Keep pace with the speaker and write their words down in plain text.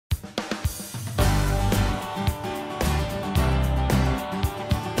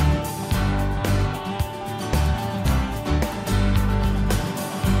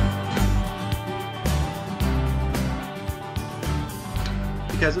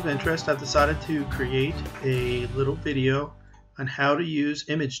because of interest, I've decided to create a little video on how to use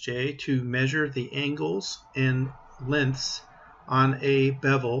ImageJ to measure the angles and lengths on a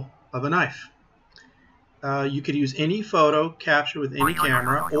bevel of a knife. You could use any photo captured with any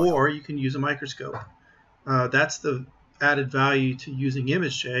camera, or you can use a microscope. That's the added value to using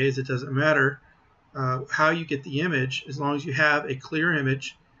ImageJ, is it doesn't matter how you get the image as long as you have a clear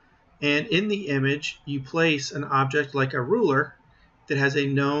image, and in the image you place an object like a ruler that has a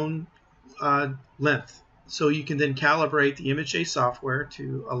known length. So you can then calibrate the ImageJ software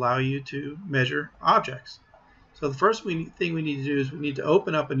to allow you to measure objects. So the first thing we need to do is we need to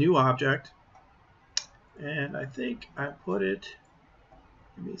open up a new object, and I think I put it,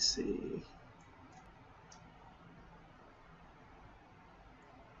 let me see.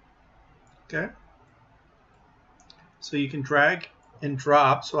 Okay. So you can drag and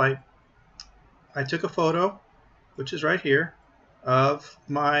drop. So I took a photo, which is right here, of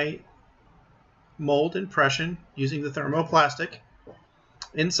my mold impression using the thermoplastic.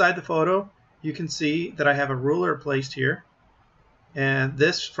 Inside the photo, you can see that I have a ruler placed here, and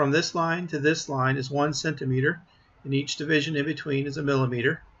this, from this line to this line, is 1 centimeter, and each division in between is a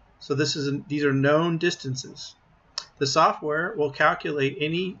millimeter. So these are known distances. The software will calculate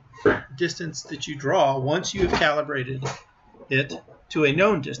any distance that you draw once you have calibrated it to a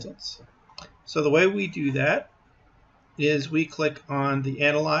known distance. So the way we do that is we click on the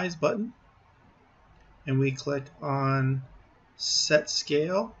Analyze button, and we click on Set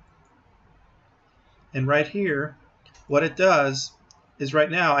Scale. And right here, what it does is,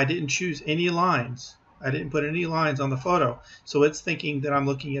 right now I didn't choose any lines. I didn't put any lines on the photo. So it's thinking that I'm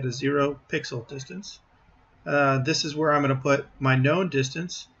looking at a 0 pixel distance. This is where I'm going to put my known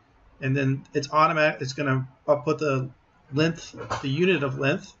distance, and then it's automatic. It's going to put the length, the unit of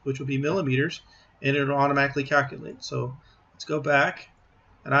length, which will be millimeters, and it'll automatically calculate. So let's go back,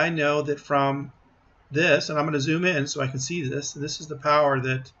 and I know that from this, and I'm going to zoom in so I can see this, and this is the power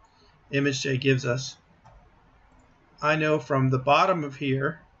that ImageJ gives us. I know from the bottom of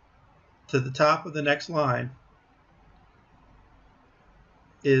here to the top of the next line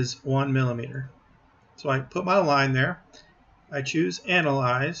is 1 millimeter. So I put my line there, I choose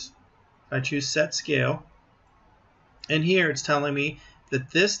Analyze, I choose Set Scale, and here it's telling me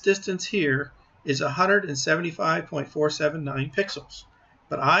that this distance here is 175.479 pixels.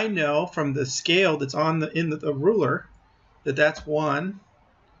 But I know from the scale that's on the ruler that that's 1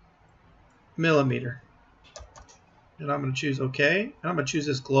 millimeter. And I'm going to choose OK, and I'm going to choose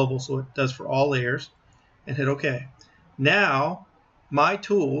this global so it does for all layers, and hit OK. Now my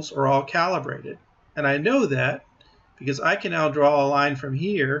tools are all calibrated. And I know that because I can now draw a line from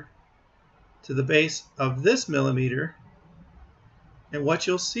here to the base of this millimeter. And what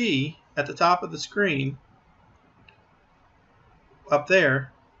you'll see at the top of the screen up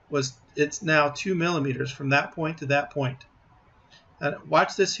there was it's now 2 millimeters from that point to that point. And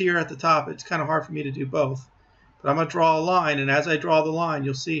watch this here at the top. It's kind of hard for me to do both. But I'm going to draw a line, and as I draw the line,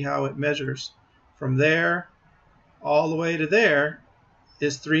 you'll see how it measures from there all the way to there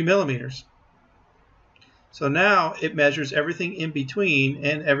is 3 millimeters. So now it measures everything in between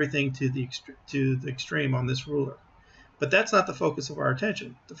and everything to the extreme on this ruler. But that's not the focus of our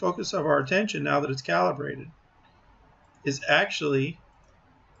attention. The focus of our attention, now that it's calibrated, is actually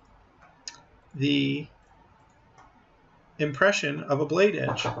the impression of a blade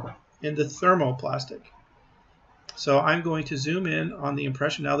edge in the thermoplastic. So I'm going to zoom in on the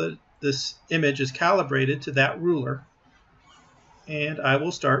impression now that this image is calibrated to that ruler, and I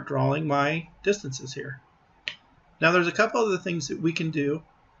will start drawing my distances here. Now there's a couple other things that we can do,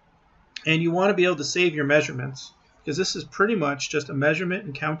 and you want to be able to save your measurements, because this is pretty much just a measurement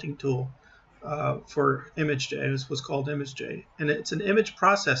and counting tool for ImageJ. It's what's called ImageJ, and it's an image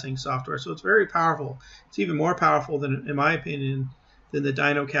processing software, so it's very powerful. It's even more powerful than, in my opinion, than the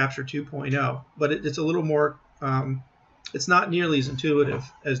Dino Capture 2.0, but it's a little more, it's not nearly as intuitive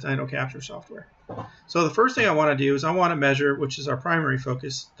as Dino Capture software. So the first thing I want to do is I want to measure, which is our primary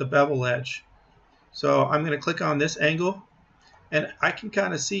focus, the bevel edge. So I'm going to click on this angle, and I can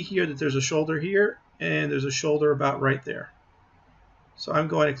kind of see here that there's a shoulder here, and there's a shoulder about right there. So I'm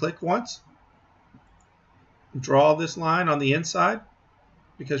going to click once, draw this line on the inside,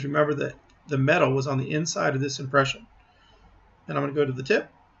 because remember that the metal was on the inside of this impression. And I'm going to go to the tip,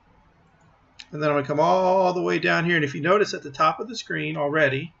 and then I'm going to come all the way down here, and if you notice at the top of the screen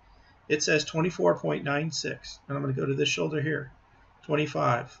already, it says 24.96, and I'm going to go to this shoulder here,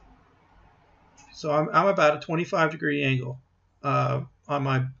 25. So I'm about a 25-degree angle on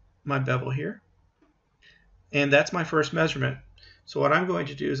my bevel here. And that's my first measurement. So what I'm going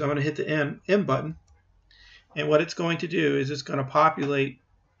to do is I'm going to hit the M button. And what it's going to do is it's going to populate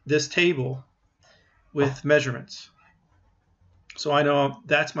this table with measurements. So I know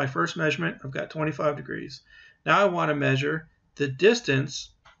that's my first measurement. I've got 25 degrees. Now I want to measure the distance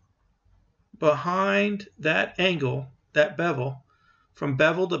behind that angle, that bevel, from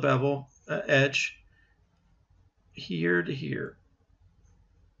bevel to bevel edge, here to here.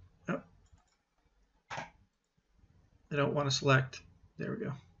 Oh, I don't want to select. There we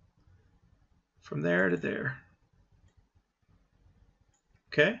go. From there to there.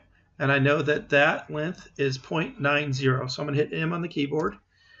 Okay, and I know that that length is 0.90. So I'm going to hit M on the keyboard,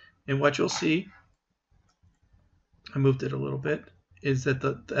 and what you'll see, I moved it a little bit, is that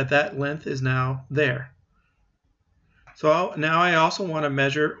that length is now there. So now I also want to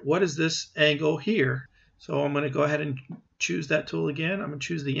measure what is this angle here. So I'm going to go ahead and choose that tool again. I'm going to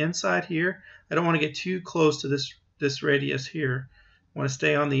choose the inside here. I don't want to get too close to this radius here. I want to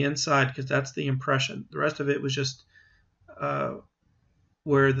stay on the inside because that's the impression. The rest of it was just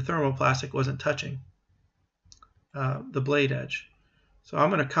where the thermoplastic wasn't touching the blade edge. So I'm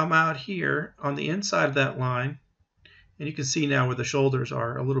going to come out here on the inside of that line, and you can see now where the shoulders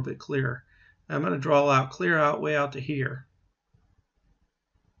are a little bit clearer. I'm going to draw out, clear out way out to here.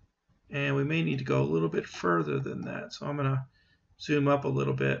 And we may need to go a little bit further than that. So I'm going to zoom up a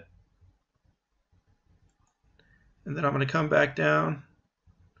little bit. And then I'm going to come back down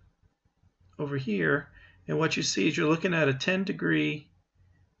over here. And what you see is you're looking at a 10-degree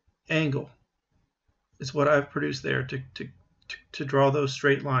angle. Is what I've produced there to draw those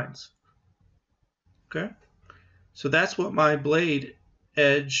straight lines. Okay? So that's what my blade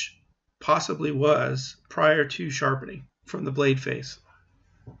edge possibly was prior to sharpening from the blade face.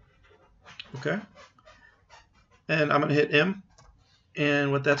 Okay? And I'm going to hit M.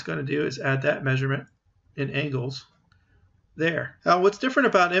 And what that's going to do is add that measurement in angles there. Now, what's different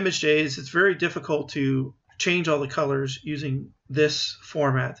about ImageJ is it's very difficult to change all the colors using this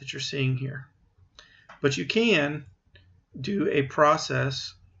format that you're seeing here. But you can do a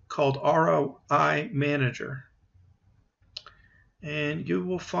process called ROI Manager. And you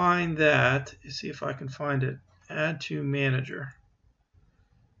will find that, let's see if I can find it, add to manager.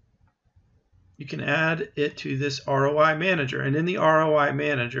 You can add it to this ROI Manager. And in the ROI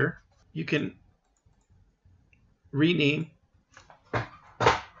Manager, you can rename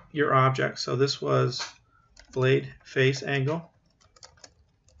your object. So this was blade face angle.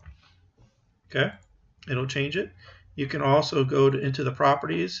 Okay, it'll change it. You can also go into the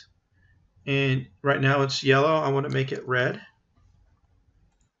properties, and right now it's yellow. I want to make it red.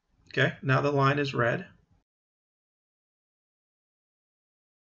 Okay, now the line is red.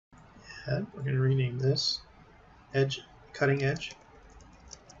 And we're going to rename this edge, cutting edge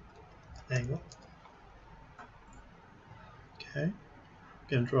angle. Okay,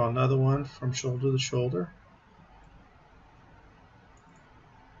 going to draw another one from shoulder to shoulder.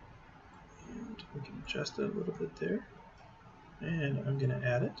 And we can adjust it a little bit there. And I'm going to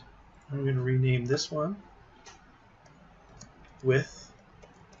add it. I'm going to rename this one width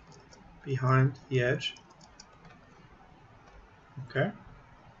behind the edge. Okay.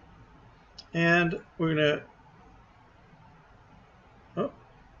 And we're going to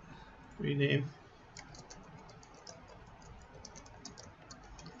rename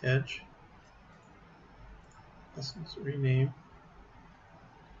edge. Let's rename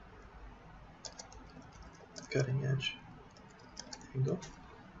cutting edge angle.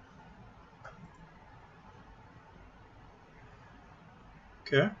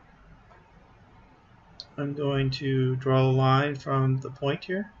 Okay. I'm going to draw a line from the point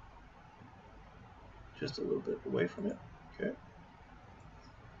here, just a little bit away from it. Okay.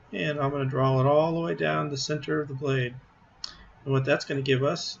 And I'm going to draw it all the way down the center of the blade. And what that's going to give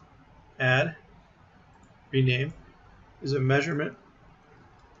us, add, rename, is a measurement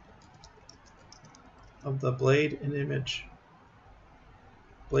of the blade and image.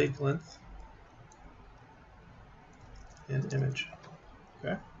 Blade length and image.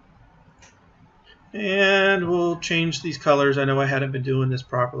 Okay. And we'll change these colors. I know I hadn't been doing this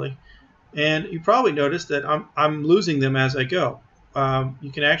properly. And you probably noticed that I'm losing them as I go.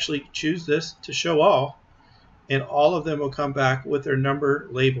 You can actually choose this to show all, and all of them will come back with their number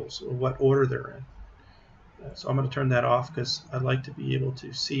labels or what order they're in. So I'm going to turn that off because I'd like to be able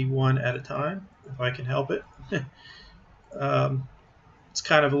to see one at a time if I can help it. It's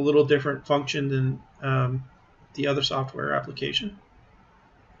kind of a little different function than the other software application.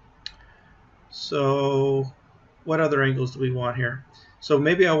 So what other angles do we want here? So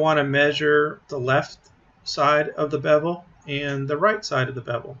maybe I want to measure the left side of the bevel and the right side of the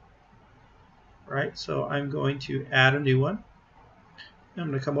bevel. Right, so I'm going to add a new one. I'm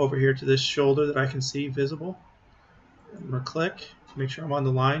going to come over here to this shoulder that I can see visible. I'm going to click, make sure I'm on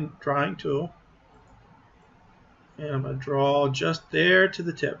the line drawing tool, and I'm going to draw just there to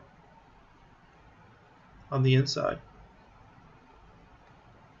the tip on the inside.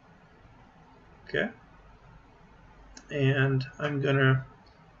 Okay, and I'm going to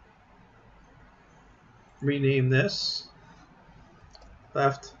rename this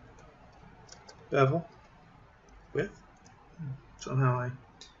left bevel width. Somehow I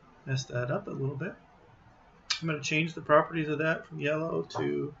messed that up a little bit. I'm going to change the properties of that from yellow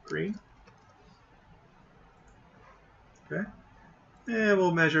to green. Okay, and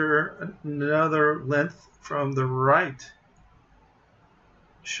we'll measure another length from the right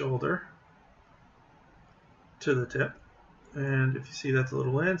shoulder to the tip. And if you see that's a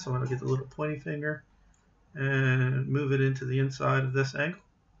little in, so I'm going to get the little pointy finger and move it into the inside of this angle.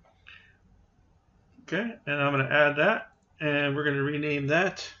 Okay, and I'm going to add that, and we're going to rename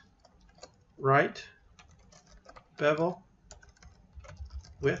that right bevel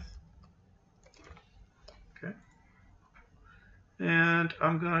width. Okay, and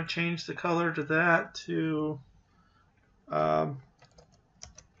I'm going to change the color to that to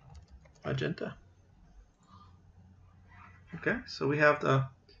magenta. Okay, so we have the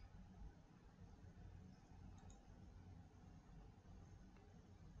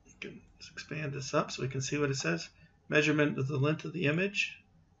let's expand this up so we can see what it says. Measurement of the length of the image.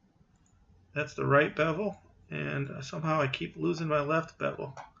 That's the right bevel, and somehow I keep losing my left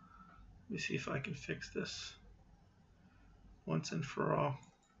bevel. Let me see if I can fix this once and for all.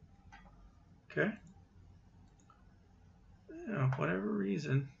 Okay. Whatever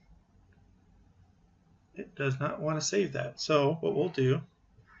reason, it does not want to save that. So what we'll do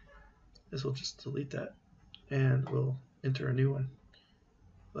is we'll just delete that, and we'll enter a new one.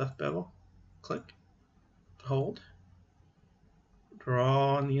 Left bevel, click, hold,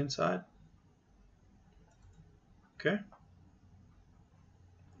 draw on the inside. Okay.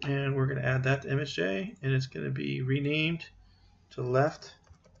 And we're going to add that to ImageJ, and it's going to be renamed to left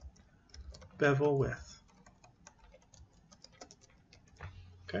bevel width.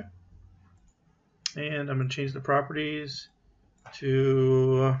 Okay. And I'm going to change the properties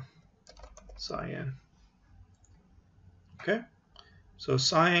to cyan. Okay. So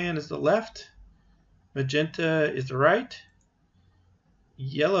cyan is the left, magenta is the right,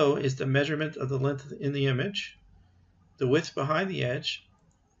 yellow is the measurement of the length in the image, the width behind the edge,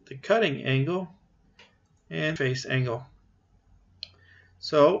 the cutting angle, and face angle.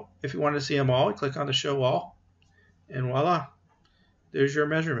 So if you want to see them all, click on the show all, and voila, there's your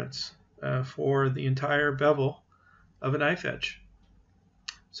measurements for the entire bevel of a knife edge.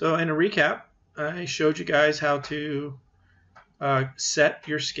 So in a recap, I showed you guys how to set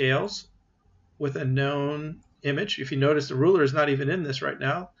your scales with a known image. If you notice, the ruler is not even in this right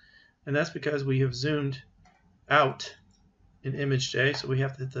now, and that's because we have zoomed out in ImageJ, so we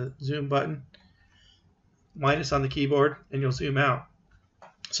have to hit the zoom button, minus on the keyboard, and you'll zoom out.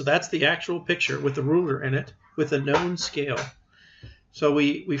 So that's the actual picture with the ruler in it with a known scale. So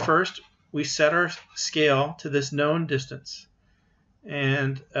we first set our scale to this known distance,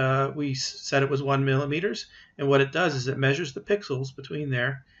 and we said it was 1 millimeters, and what it does is it measures the pixels between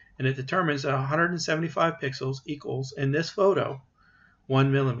there, and it determines that 175 pixels equals, in this photo,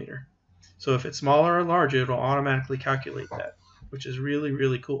 1 millimeter. So if it's smaller or larger, it'll automatically calculate that, which is really,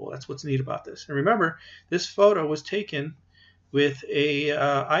 really cool. That's what's neat about this. And remember, this photo was taken with a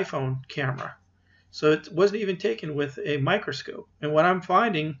iPhone camera. So it wasn't even taken with a microscope. And what I'm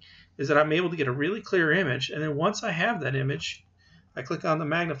finding is that I'm able to get a really clear image, and then once I have that image, I click on the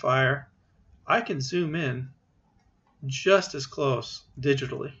magnifier, I can zoom in just as close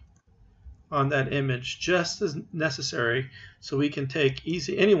digitally on that image, just as necessary, so we can take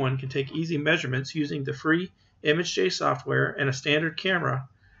anyone can take easy measurements using the free ImageJ software and a standard camera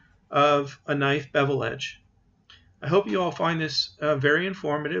of a knife bevel edge. I hope you all find this very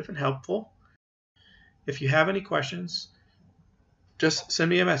informative and helpful. If you have any questions, just send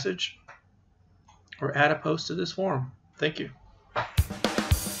me a message or add a post to this forum. Thank you.